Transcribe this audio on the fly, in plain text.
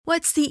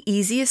What's the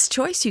easiest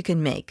choice you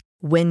can make?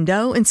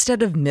 Window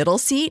instead of middle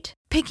seat?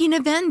 Picking a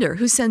vendor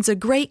who sends a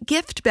great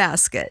gift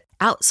basket?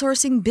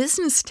 Outsourcing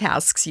business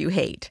tasks you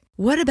hate?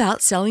 What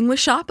about selling with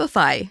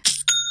Shopify?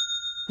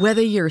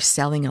 Whether you're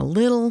selling a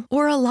little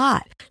or a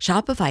lot,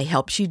 Shopify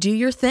helps you do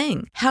your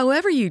thing,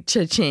 however you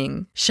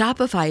cha-ching.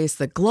 Shopify is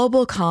the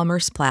global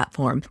commerce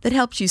platform that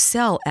helps you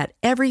sell at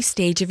every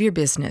stage of your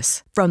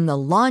business. From the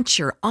launch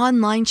your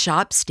online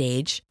shop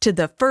stage to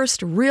the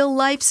first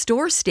real-life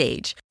store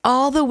stage,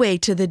 all the way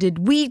to the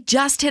did we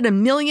just hit a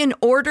million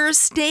orders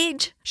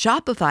stage.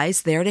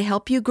 Shopify's there to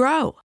help you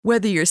grow.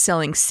 Whether you're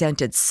selling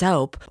scented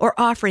soap or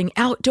offering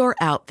outdoor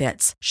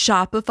outfits,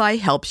 Shopify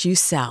helps you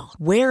sell.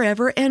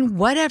 Wherever and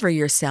whatever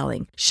you're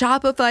selling,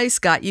 Shopify's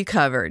got you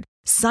covered.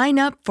 Sign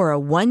up for a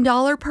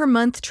 $1 per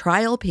month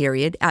trial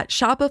period at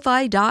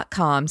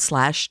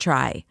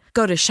shopify.com/try.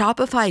 Go to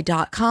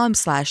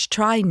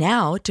shopify.com/try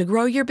now to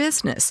grow your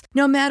business,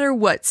 no matter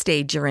what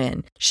stage you're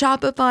in.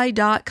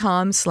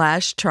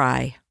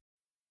 Shopify.com/try.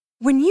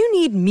 When you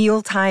need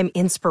mealtime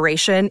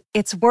inspiration,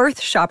 it's worth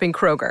shopping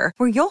Kroger,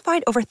 where you'll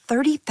find over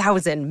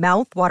 30,000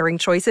 mouth-watering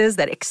choices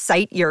that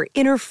excite your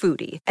inner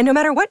foodie. And no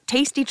matter what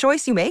tasty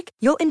choice you make,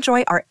 you'll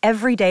enjoy our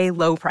everyday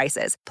low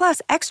prices, plus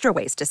extra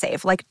ways to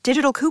save, like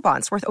digital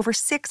coupons worth over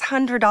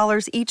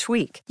 $600 each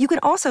week. You can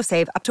also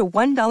save up to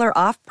 $1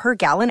 off per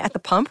gallon at the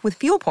pump with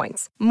fuel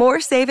points.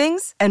 More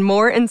savings and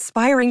more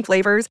inspiring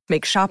flavors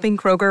make shopping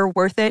Kroger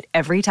worth it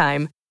every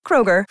time.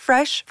 Kroger,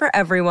 fresh for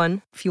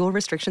everyone. Fuel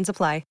restrictions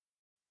apply.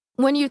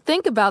 When you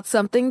think about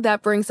something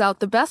that brings out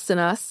the best in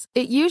us,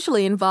 it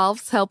usually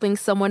involves helping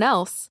someone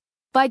else.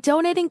 By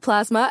donating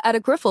plasma at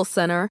a Grifols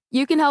Center,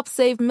 you can help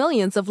save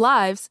millions of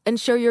lives and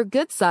show your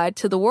good side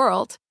to the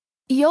world.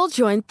 You'll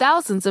join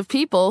thousands of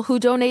people who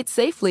donate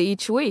safely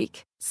each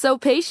week, so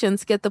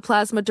patients get the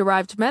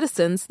plasma-derived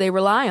medicines they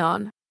rely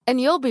on.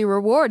 And you'll be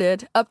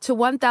rewarded up to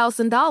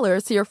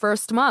 $1,000 your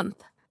first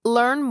month.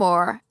 Learn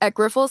more at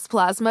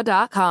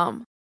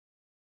grifolsplasma.com.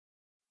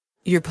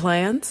 Your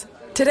plans?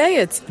 Today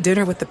it's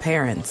dinner with the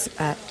parents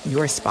at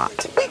your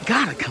spot. We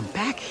gotta come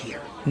back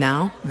here.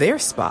 Now, their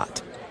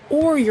spot.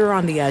 Or you're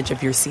on the edge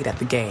of your seat at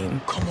the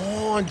game. Come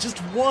on, just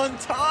one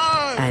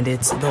time. And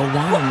it's the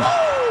one.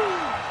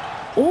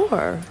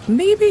 Or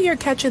maybe you're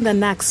catching the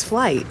next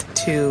flight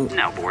to...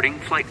 Now boarding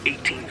flight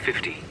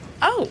 1850.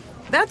 Oh,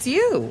 that's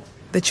you.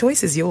 The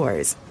choice is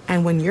yours.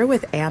 And when you're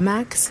with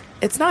Amex,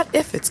 it's not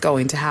if it's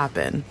going to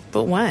happen,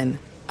 but when.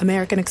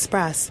 American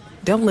Express.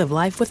 Don't live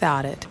life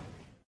without it.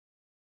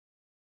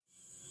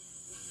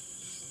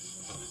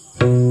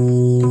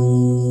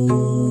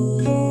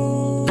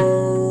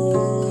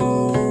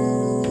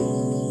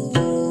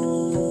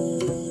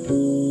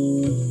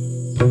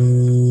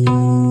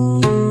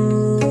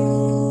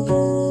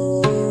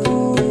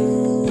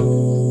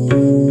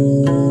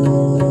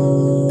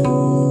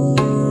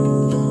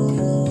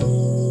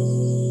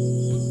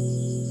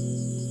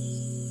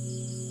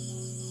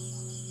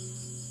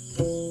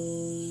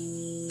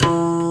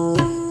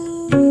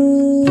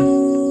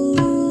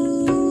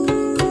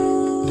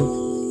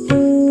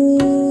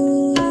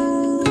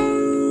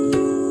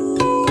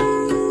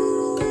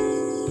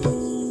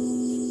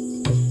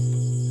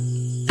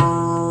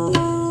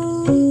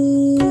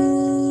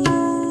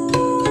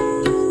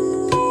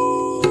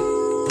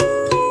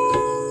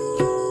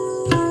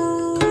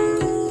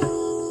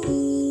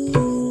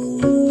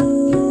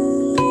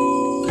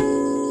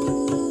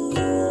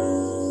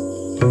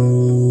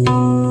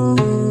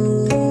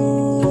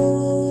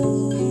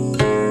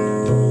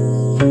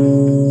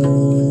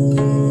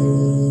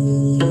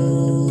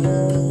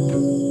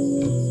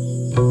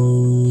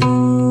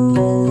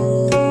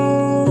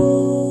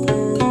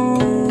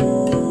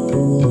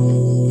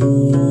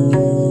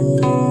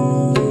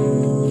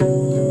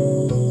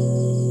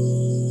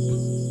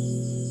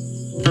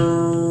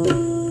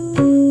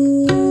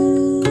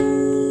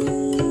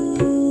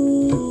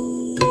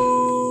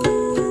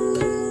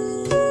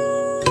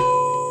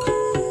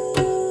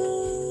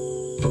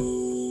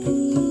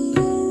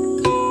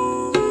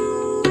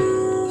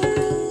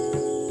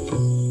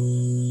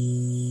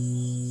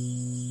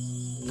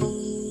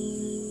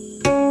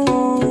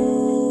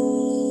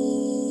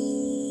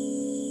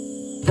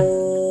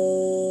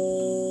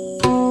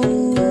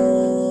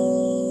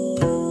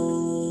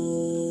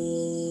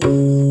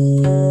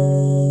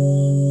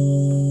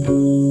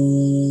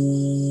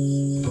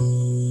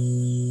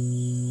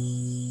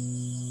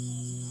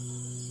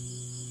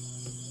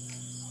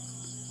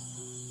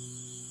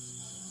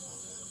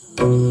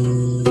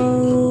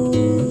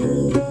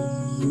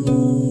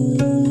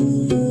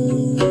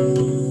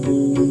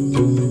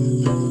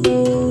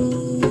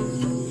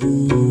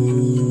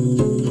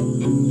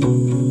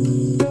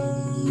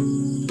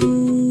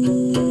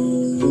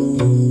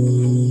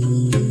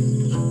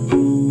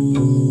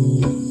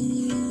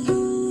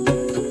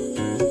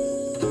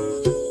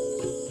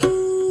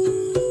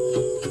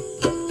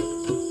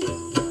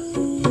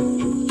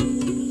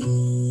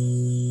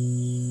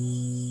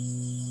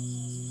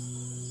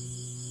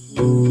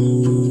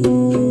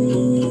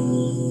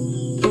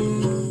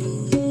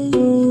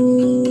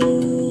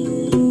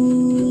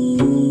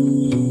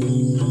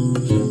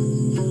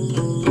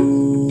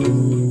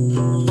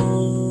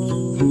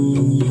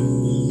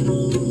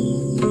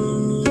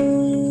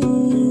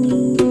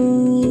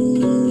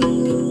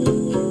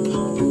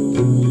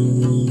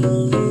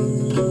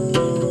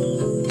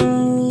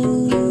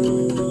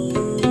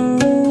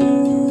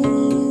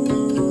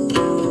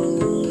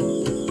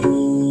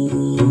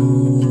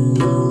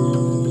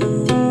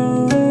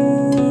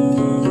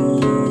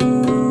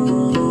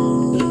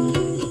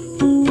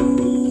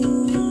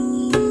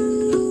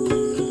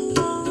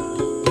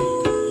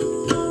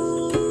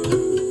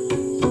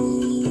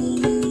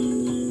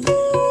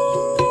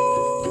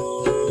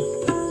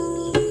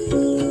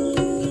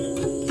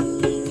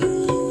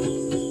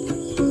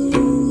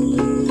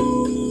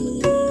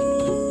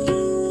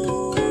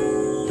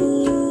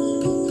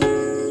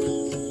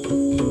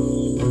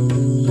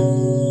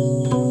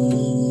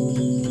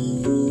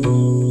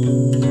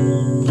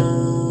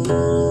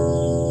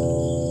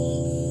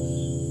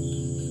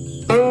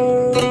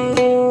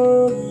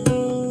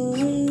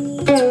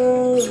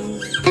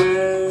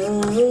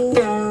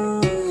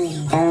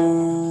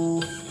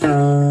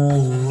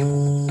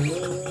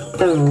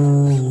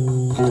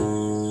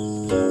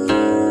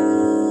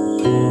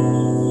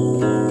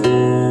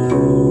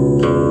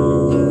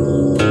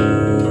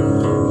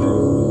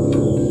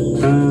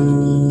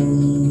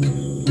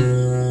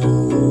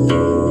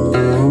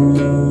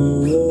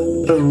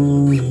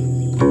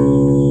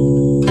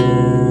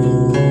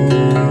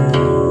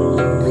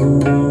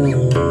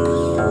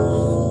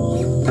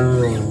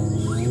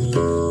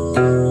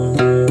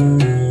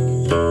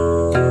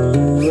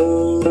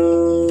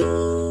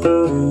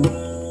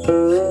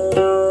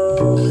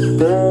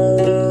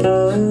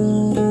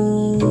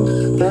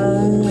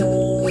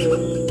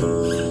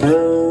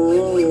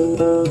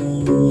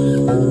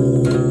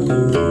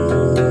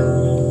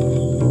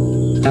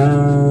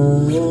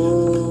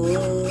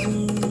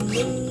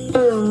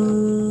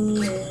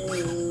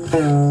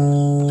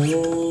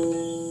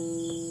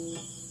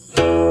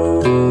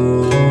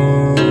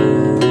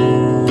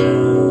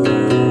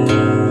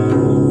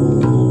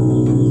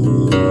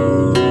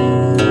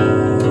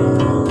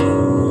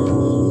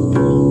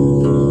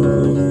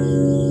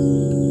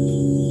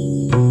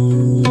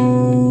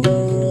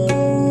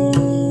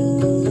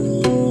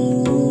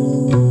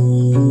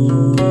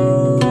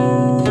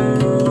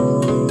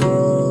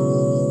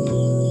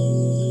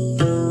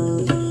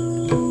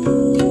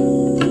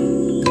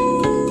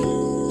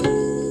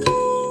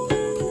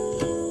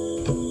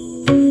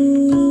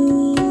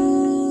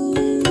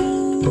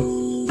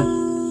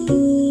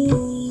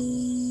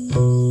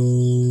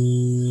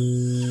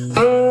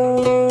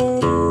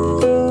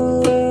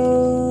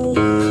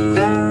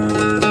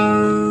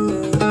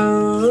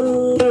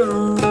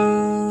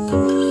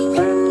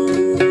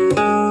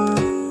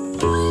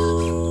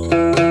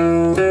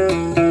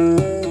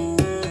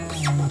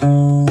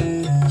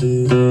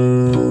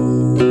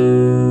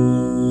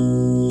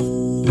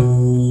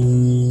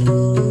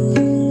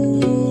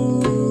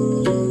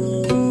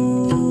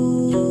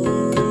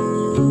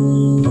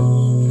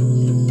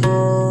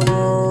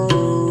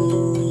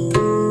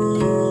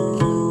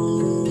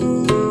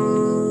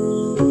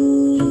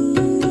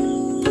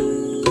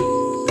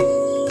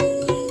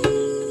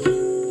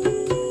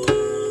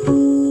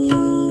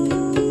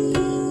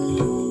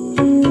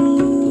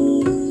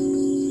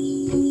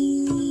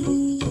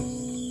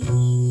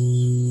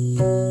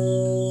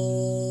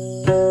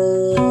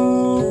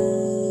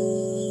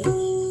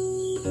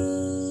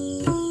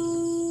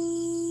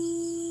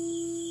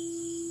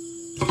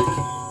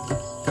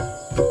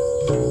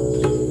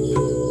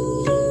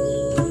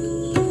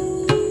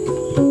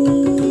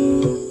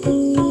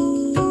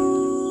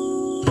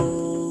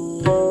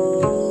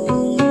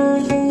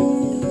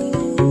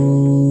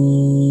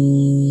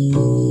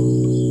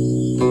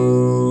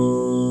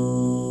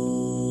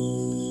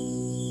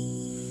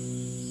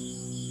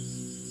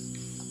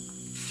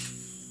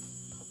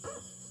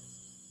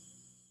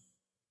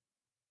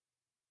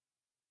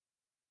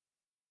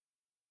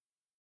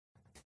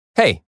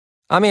 Hey,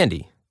 I'm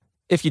Andy.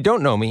 If you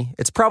don't know me,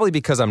 it's probably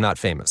because I'm not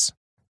famous.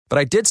 But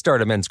I did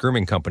start a men's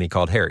grooming company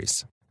called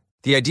Harry's.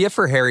 The idea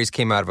for Harry's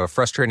came out of a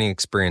frustrating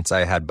experience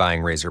I had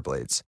buying razor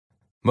blades.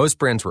 Most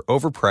brands were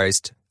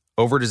overpriced,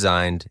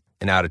 overdesigned,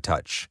 and out of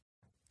touch.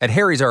 At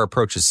Harry's, our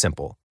approach is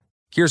simple.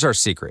 Here's our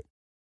secret.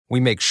 We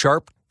make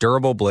sharp,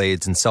 durable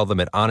blades and sell them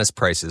at honest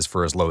prices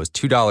for as low as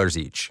 $2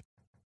 each.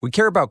 We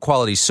care about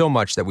quality so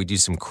much that we do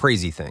some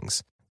crazy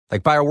things,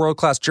 like buy a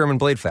world-class German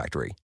blade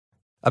factory.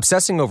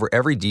 Obsessing over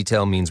every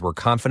detail means we're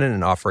confident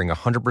in offering a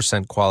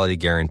 100% quality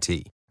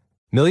guarantee.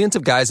 Millions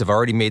of guys have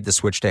already made the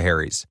switch to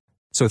Harry's,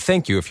 so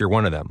thank you if you're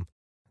one of them.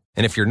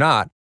 And if you're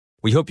not,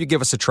 we hope you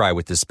give us a try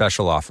with this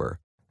special offer.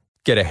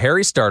 Get a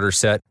Harry starter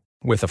set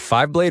with a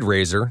 5-blade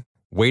razor,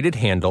 weighted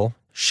handle,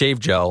 shave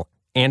gel,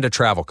 and a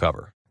travel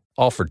cover,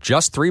 all for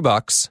just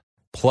 $3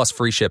 plus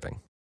free shipping.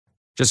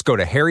 Just go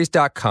to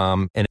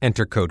harrys.com and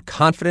enter code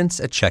CONFIDENCE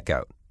at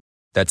checkout.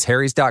 That's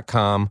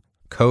harrys.com,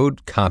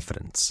 code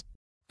CONFIDENCE.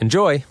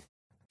 Enjoy!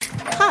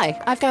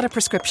 Hi, I've got a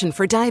prescription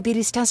for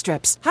diabetes test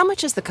strips. How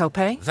much is the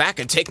copay? That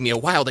could take me a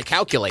while to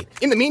calculate.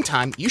 In the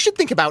meantime, you should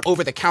think about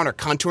over-the-counter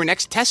Contour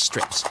Next test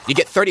strips. You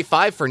get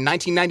 35 for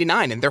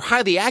 $19.99, and they're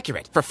highly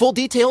accurate. For full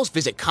details,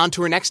 visit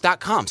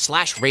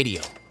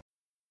contournext.com/radio.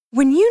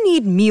 When you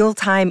need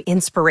mealtime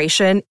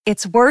inspiration,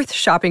 it's worth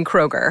shopping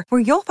Kroger, where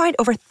you'll find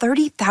over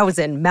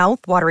 30,000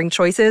 mouth-watering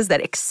choices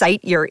that excite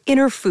your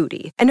inner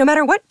foodie. And no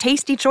matter what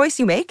tasty choice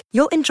you make,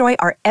 you'll enjoy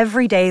our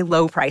everyday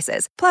low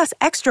prices, plus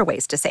extra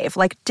ways to save,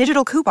 like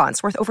digital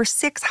coupons worth over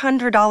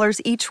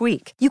 $600 each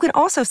week. You can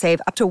also save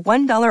up to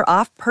 $1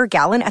 off per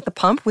gallon at the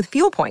pump with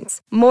fuel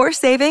points. More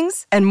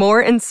savings and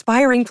more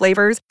inspiring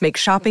flavors make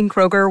shopping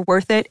Kroger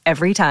worth it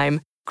every time.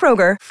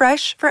 Kroger,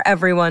 fresh for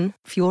everyone.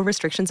 Fuel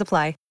restrictions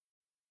apply.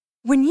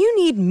 When you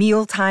need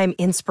mealtime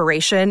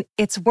inspiration,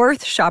 it's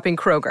worth shopping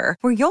Kroger,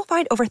 where you'll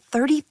find over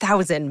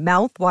 30,000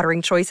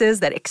 mouth-watering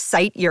choices that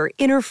excite your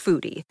inner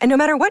foodie. And no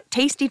matter what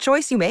tasty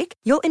choice you make,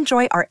 you'll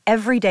enjoy our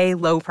everyday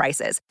low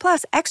prices,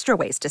 plus extra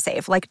ways to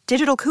save, like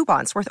digital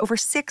coupons worth over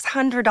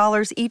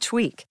 $600 each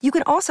week. You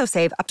can also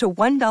save up to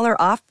 $1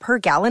 off per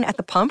gallon at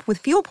the pump with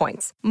fuel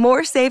points.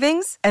 More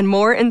savings and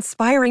more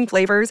inspiring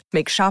flavors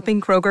make shopping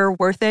Kroger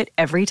worth it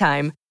every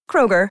time.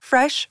 Kroger,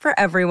 fresh for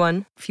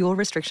everyone. Fuel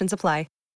restrictions apply.